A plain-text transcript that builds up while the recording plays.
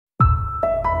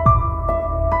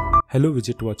Hello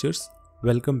widget watchers,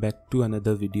 welcome back to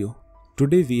another video.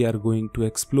 Today we are going to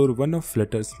explore one of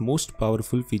Flutter's most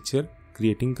powerful feature,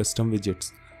 creating custom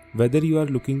widgets. Whether you are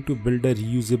looking to build a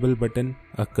reusable button,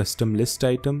 a custom list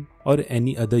item, or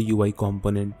any other UI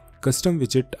component, custom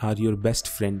widgets are your best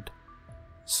friend.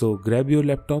 So grab your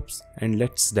laptops and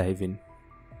let's dive in.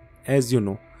 As you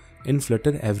know, in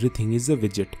Flutter everything is a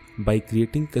widget. By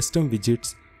creating custom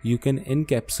widgets, you can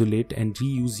encapsulate and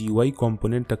reuse UI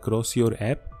component across your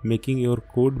app, making your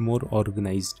code more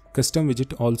organized. Custom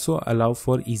widgets also allow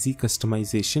for easy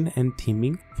customization and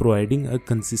theming, providing a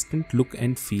consistent look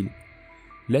and feel.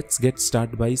 Let's get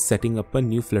started by setting up a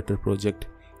new Flutter project.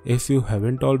 If you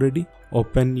haven't already,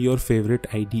 open your favorite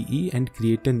IDE and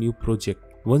create a new project.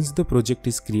 Once the project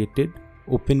is created,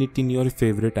 open it in your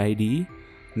favorite IDE.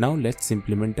 Now let's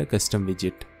implement a custom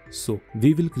widget. So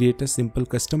we will create a simple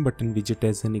custom button widget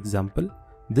as an example.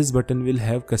 This button will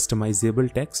have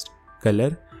customizable text,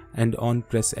 color, and on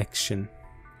press action.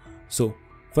 So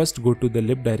first go to the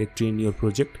lib directory in your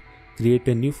project, create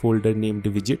a new folder named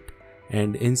widget,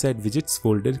 and inside widgets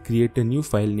folder create a new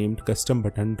file named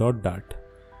custombutton.dart.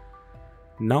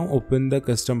 Now open the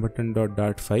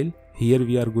custombutton.dart file. Here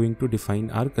we are going to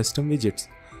define our custom widgets.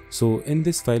 So in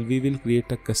this file we will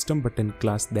create a custom button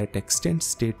class that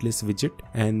extends stateless widget,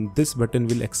 and this button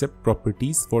will accept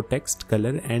properties for text,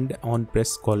 color, and on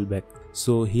press callback.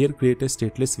 So here create a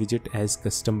stateless widget as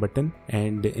custom button,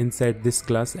 and inside this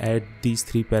class add these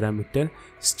three parameters: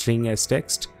 string as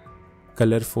text,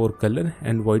 color for color,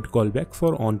 and void callback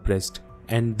for on pressed.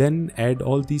 And then add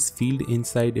all these fields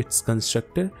inside its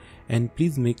constructor, and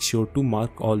please make sure to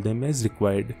mark all them as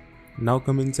required. Now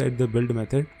come inside the build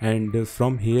method, and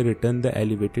from here return the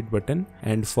elevated button,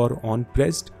 and for on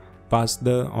pressed pass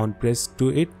the on pressed to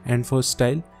it, and for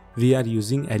style we are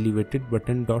using elevated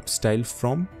button dot style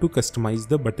from to customize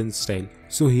the button style.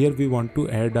 So here we want to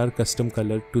add our custom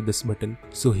color to this button.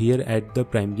 So here add the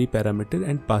primary parameter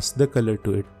and pass the color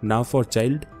to it. Now for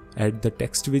child add the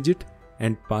text widget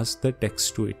and pass the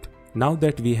text to it. Now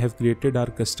that we have created our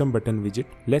custom button widget,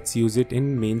 let's use it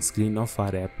in main screen of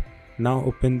our app. Now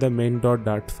open the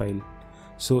main.dart file.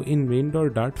 So in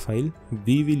main.dart file,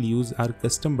 we will use our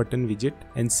custom button widget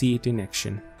and see it in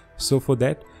action. So for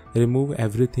that, remove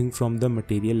everything from the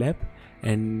material app,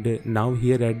 and now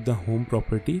here add the home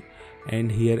property,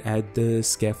 and here add the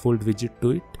scaffold widget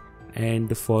to it,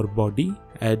 and for body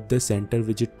add the center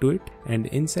widget to it, and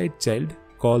inside child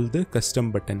call the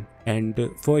custom button, and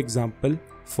for example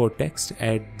for text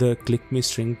add the click me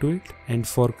string to it, and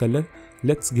for color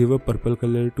let's give a purple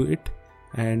color to it,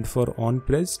 and for on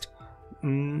pressed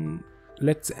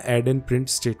let's add a print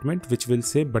statement which will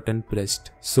say button pressed.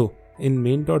 So in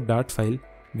main.dart file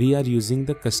we are using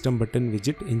the custom button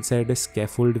widget inside a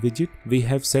scaffold widget. We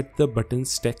have set the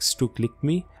button's text to click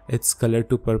me, its color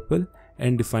to purple,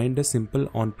 and defined a simple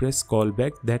on press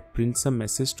callback that prints a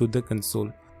message to the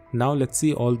console. Now let's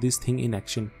see all these things in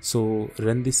action. So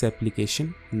run this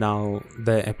application. Now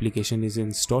the application is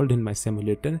installed in my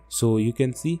simulator. So you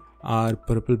can see our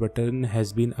purple button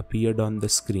has been appeared on the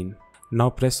screen. Now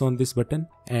press on this button,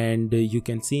 and you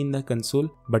can see in the console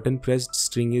button pressed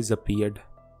string is appeared.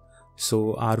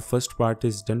 So our first part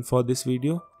is done for this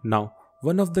video. Now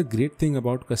one of the great thing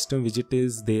about custom widget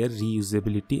is their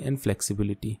reusability and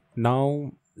flexibility.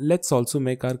 Now let's also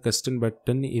make our custom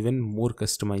button even more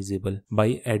customizable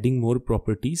by adding more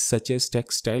properties such as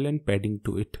text, style, and padding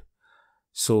to it.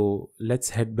 So let's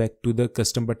head back to the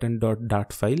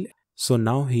custombutton.dart file. So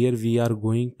now here we are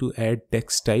going to add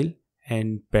text, style,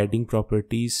 and padding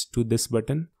properties to this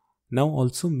button. Now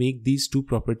also make these two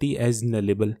properties as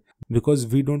nullable, because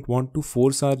we don't want to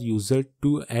force our user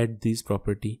to add these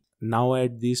properties. Now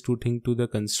add these two things to the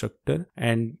constructor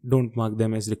and don't mark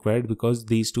them as required because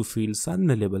these two fields are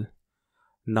nullable.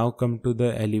 Now come to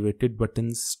the elevated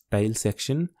button style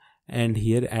section, and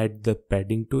here add the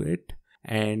padding to it,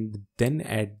 and then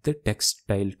add the text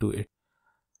style to it.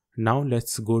 Now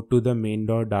let's go to the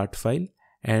main.dart file,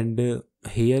 and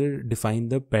here define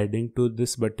the padding to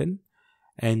this button,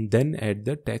 and then add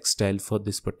the text style for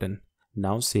this button.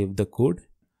 Now save the code.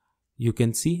 You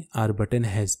can see our button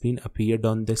has been appeared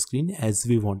on the screen as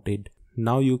we wanted.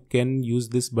 Now you can use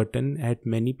this button at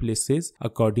many places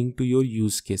according to your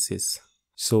use cases.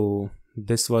 So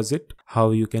this was it,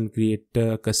 how you can create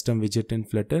a custom widget in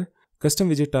Flutter.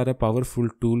 Custom widgets are a powerful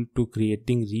tool to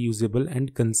creating reusable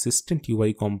and consistent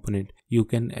UI component. You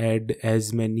can add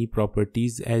as many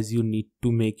properties as you need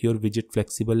to make your widget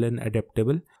flexible and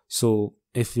adaptable. So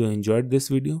if you enjoyed this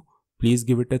video, please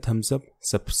give it a thumbs up,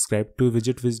 subscribe to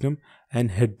Widget Wisdom,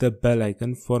 and hit the bell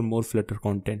icon for more Flutter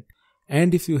content.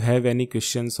 And if you have any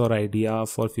questions or idea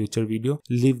for future video,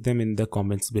 leave them in the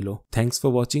comments below. Thanks for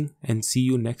watching and see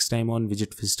you next time on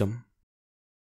Widget Wisdom.